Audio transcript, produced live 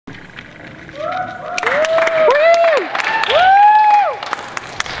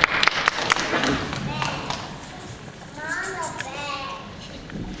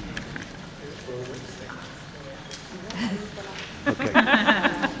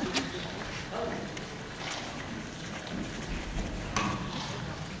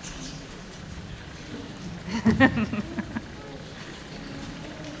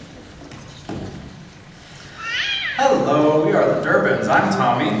Hello, we are the Durbans. I'm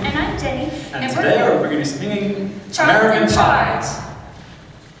Tommy. And I'm Jenny. And today we're going to be singing American Pie.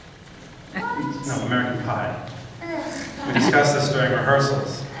 No, American Pie. We discussed this during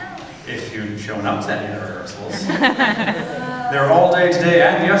rehearsals. If you'd shown up to any of the rehearsals. They were all day today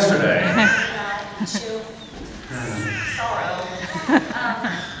and yesterday. Sorrow.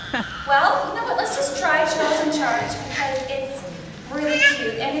 Well, you know what? Let's just try Charles in Charge because it's really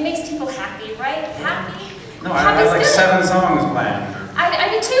cute and it makes people happy, right? Happy. No, I had like 7 songs planned. I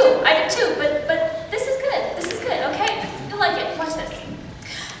did too. But this is good. This is good. Okay, you'll like it. Watch this.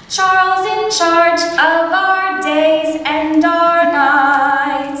 Charles in charge of our days and our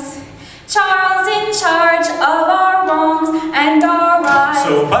nights. Charles in charge of our wrongs and our rights.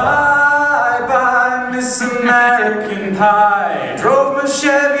 So bye-bye, Miss American Pie. Drove my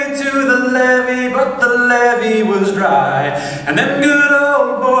Chevy to the levee, but the levee was dry. And them good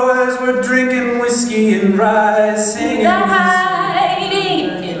old boys were drinking whiskey and rye, singing. That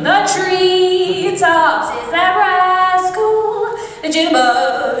hiding in the treetops is that rascal, the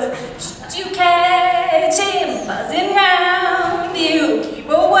jitterbug. Should you catch him buzzing round, you keep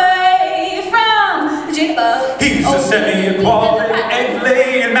away from the jitterbug. He's a semi-aquatic,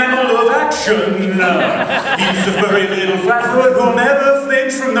 egg-laying mammal of action. He's a furry little flatfoot who'll never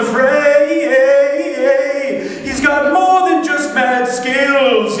flinch from the fray. He's got more than just mad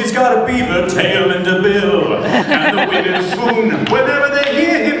skills. He's got a beaver tail and a bill, and the women swoon whenever they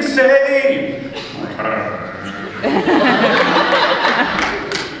hear him say,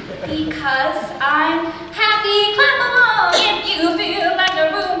 because I'm happy, clap along if you feel like a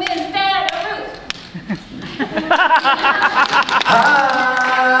room instead of roof. I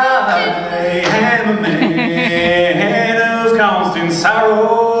am a man of constant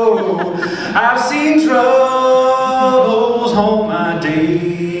sorrow. I've seen troubles all my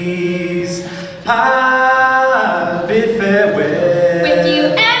days. I bid farewell. With you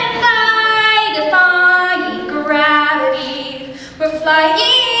and I defying gravity, we're flying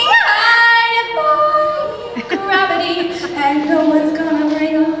high, defying gravity, and no one's gonna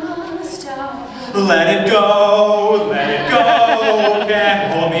bring us down. Let it go, can't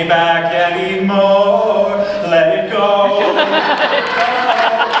hold me back anymore. Let it go,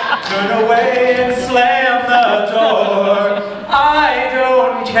 turn away and slam the door. I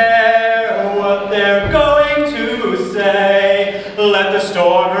don't care what they're going to say. Let the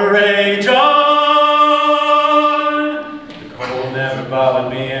storm rage on. The cold never bothered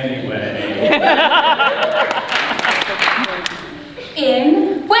me anyway.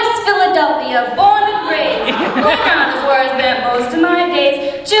 In West Philadelphia, born and raised, playground is where I spent most of my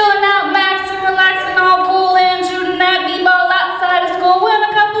days, chilling out, maxing, relaxing, all cool, and shooting that b-ball outside of school when a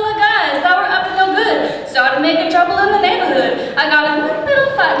couple of guys that were up to no good started making trouble in the neighborhood. I got in one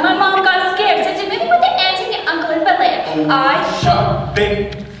little fight, my mom got scared, said you're living with your aunt and your uncle in Bel Air. Sharp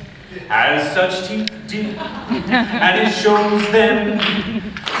bait has such teeth, and it shows them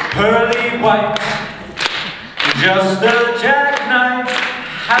pearly white. Just a jackknife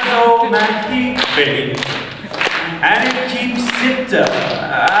has old Mac Heath bait, and it keeps it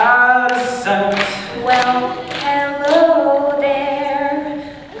out of sight. Well, hello there,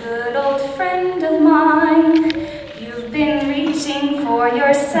 good old friend of mine. You've been reaching for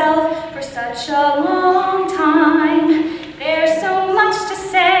yourself for such a long time. There's so much to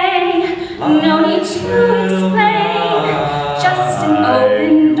say, no need to explain, just an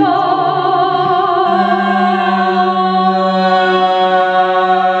open door.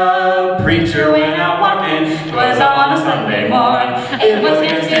 Preacher went out walking, 'twas on a Sunday morn. It was